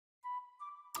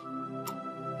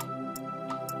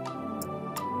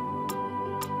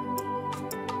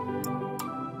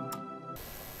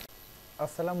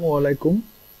Assalamualaikum.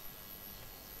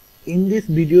 In this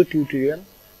video tutorial,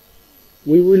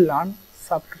 we will learn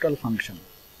subtotal function.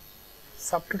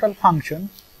 Subtotal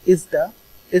function is the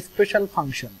special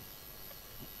function.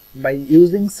 By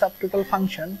using subtotal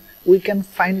function, we can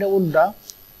find out the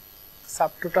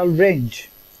subtotal range.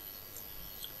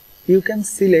 You can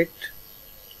select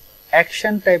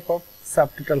action type of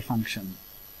subtotal function.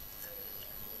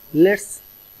 Let's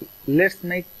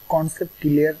make concept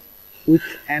clear with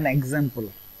an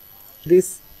example.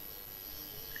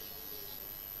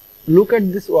 Look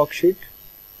at this worksheet.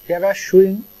 Here are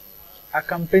showing a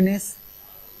company's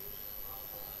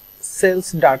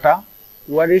sales data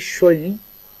where is showing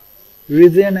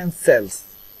region and sales.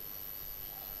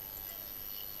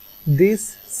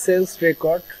 This sales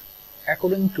record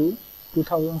according to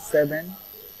 2007,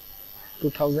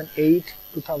 2008,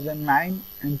 2009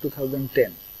 and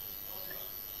 2010.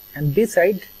 And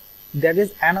beside there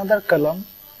is another column.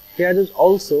 Here is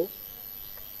also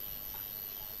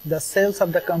the sales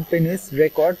of the company's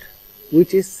record,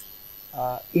 which is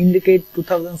indicate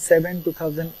 2007,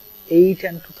 2008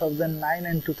 and 2009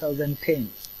 and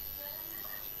 2010.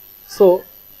 So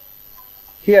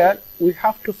here we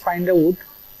have to find out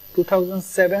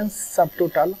 2007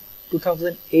 subtotal,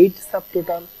 2008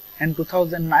 subtotal and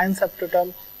 2009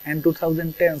 subtotal and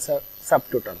 2010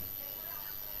 subtotal.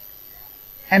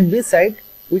 And beside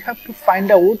we have to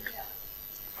find out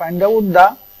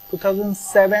the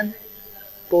 2007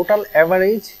 total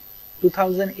average,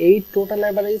 2008 total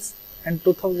average and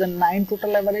 2009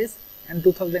 total average and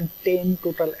 2010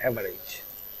 total average.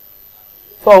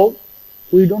 So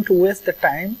we don't waste the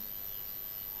time,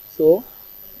 so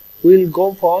we will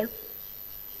go for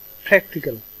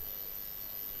practical.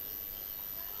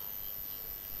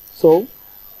 So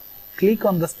click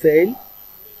on the cell,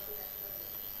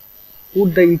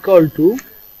 put the equal to.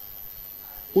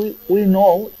 We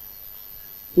know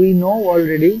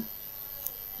already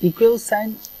equal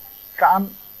sign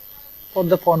turn for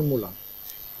the formula.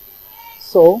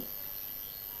 So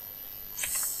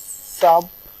subtotal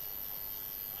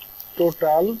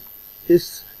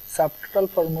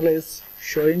formula is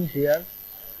showing here.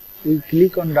 We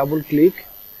click on double click.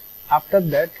 After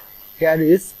that, here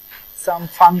is some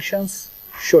functions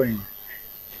showing.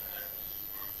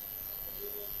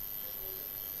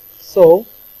 So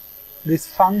this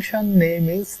function name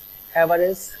is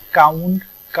average, count,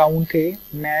 countif,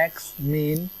 max,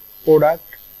 mean,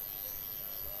 product,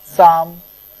 sum,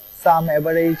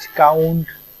 average, count,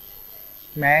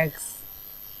 max,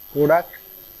 product.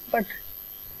 But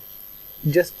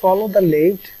just follow the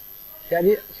left.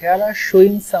 Here are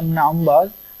showing some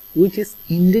number which is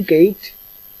indicate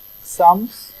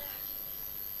sums.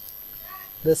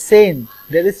 The same,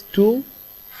 there is 2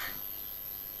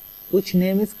 which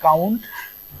name is count.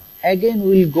 Again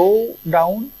we will go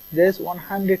down, there is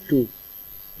 102,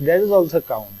 there is also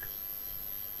count.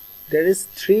 There is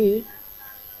 3,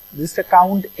 this is the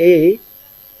count A,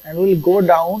 and we will go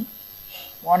down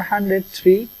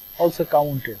 103, also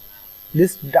counted.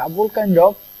 This double kind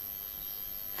of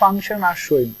function are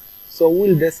showing. So we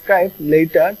will describe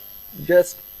later.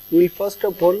 Just we will first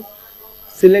of all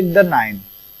select the 9.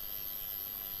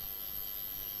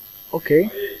 Okay.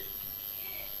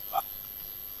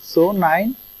 So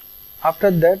 9.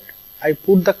 After that I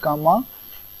put the comma,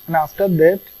 and after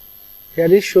that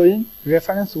here is showing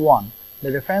reference 1.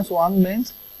 The reference 1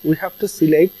 means we have to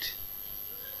select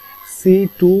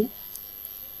C2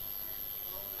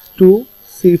 to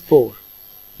C4.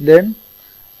 Then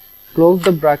close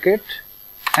the bracket,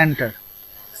 enter.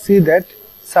 See that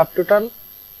subtotal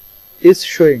is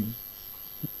showing.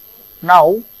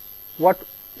 Now what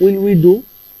will we do?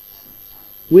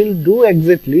 We will do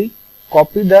exactly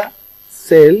copy the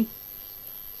cell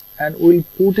and we will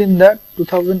put in the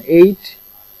 2008,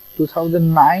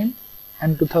 2009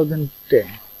 and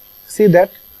 2010. See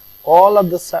that all of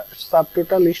the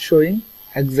subtotal is showing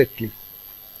exactly.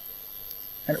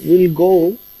 And we will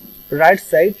go right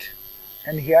side,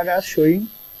 and here are showing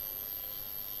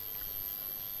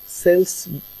sales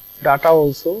data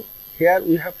also. Here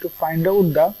we have to find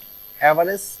out the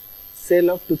average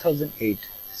sale of 2008.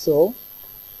 So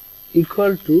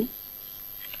equal to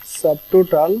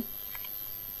subtotal.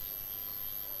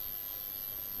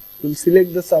 We will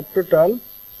select the subtotal.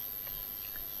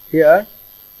 Here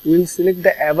we will select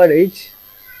the average.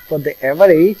 For the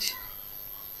average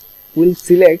we will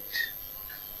select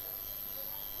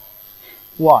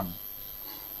 1.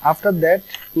 After that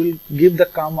we will give the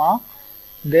comma.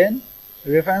 Then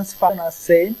reference function as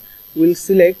same. We will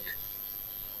select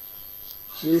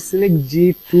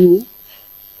G2.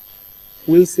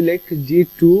 We will select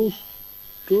G2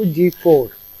 to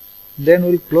G4. Then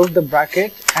we will close the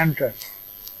bracket, enter.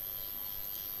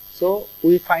 So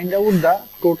we find out the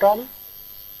total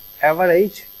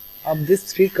average of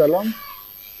this 3 column.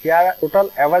 Here total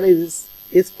average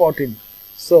is 14.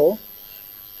 So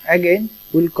again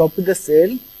we'll copy the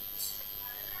cell,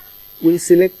 we'll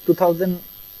select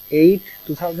 2008,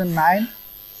 2009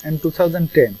 and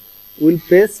 2010. We'll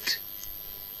paste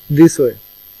this way.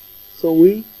 So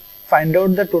we find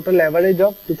out the total average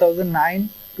of 2009,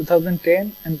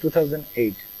 2010 and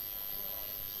 2008.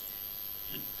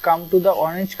 Come to the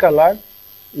orange color,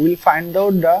 we'll find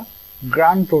out the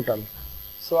grand total.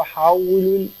 So how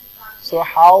will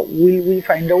we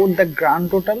find out the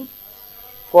grand total?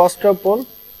 First of all,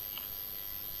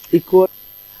 equal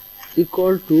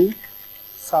to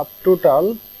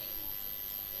subtotal.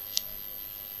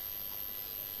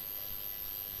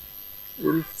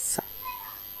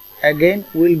 Again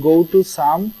we'll go to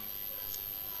sum,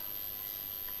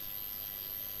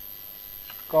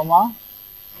 comma,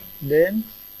 then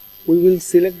we will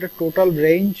select the total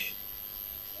range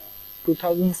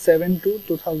 2007 to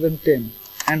 2010,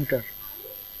 enter.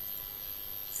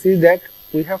 See that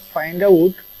we have find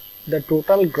out the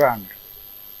total grand.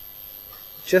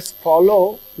 Just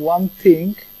follow one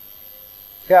thing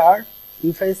here.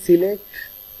 If I select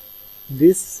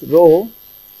this row,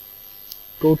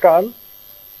 total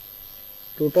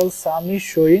sum is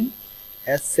showing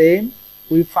as same,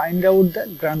 we find out the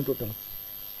grand total.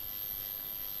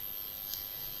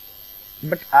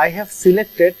 But I have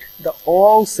selected the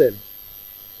all cell.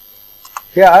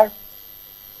 Here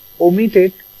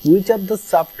omitted which of the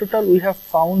subtotal we have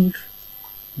found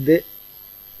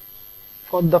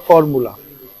for the formula.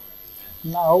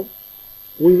 Now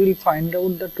we will find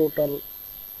out the total,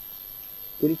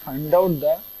 we will find out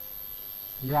the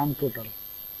grand total.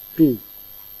 2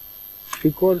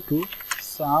 equal to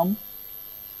sum,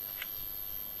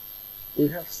 we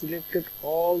have selected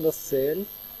all the cell,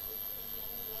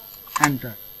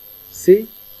 enter. See,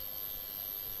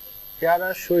 here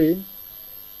are showing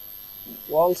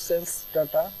all cells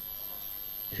data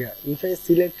here. If I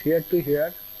select here to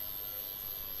here,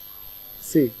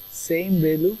 see same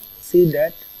value. See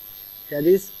that here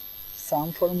is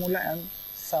sum formula and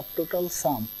subtotal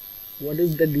sum. What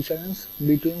is the difference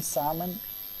between sum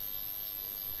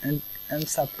and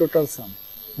subtotal sum?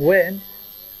 When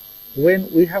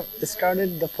we have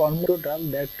started the formula total,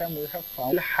 that time we have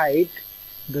found hide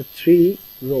the 3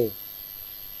 row.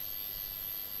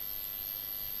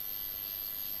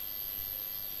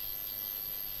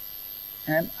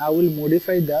 And I will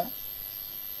modify the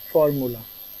formula.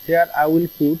 Here I will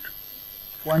put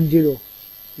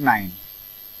 109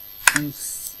 and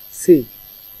see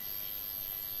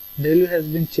value has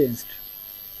been changed.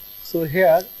 So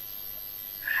here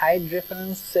hide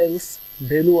reference cells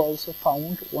value also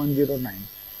found 109.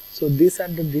 So these are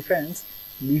the difference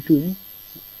between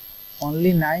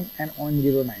only 9 and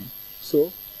 109.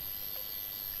 So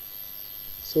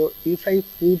if I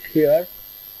put here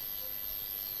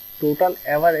total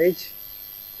average,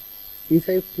 if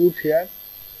I put here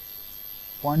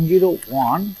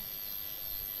 101,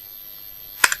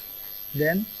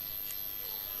 then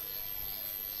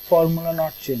formula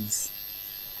not change,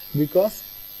 because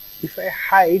if I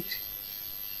hide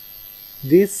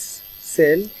this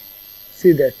cell,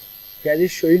 see that here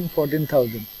is showing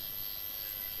 14,000,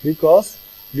 because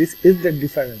this is the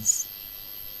difference.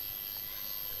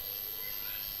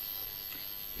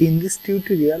 In this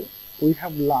tutorial we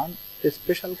have learned a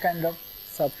special kind of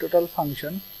subtotal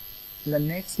function. In the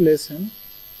next lesson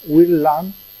we will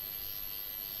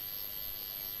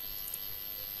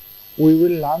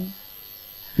learn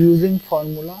using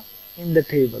formula in the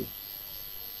table.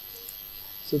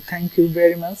 So thank you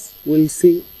very much. We'll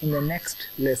see in the next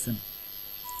lesson.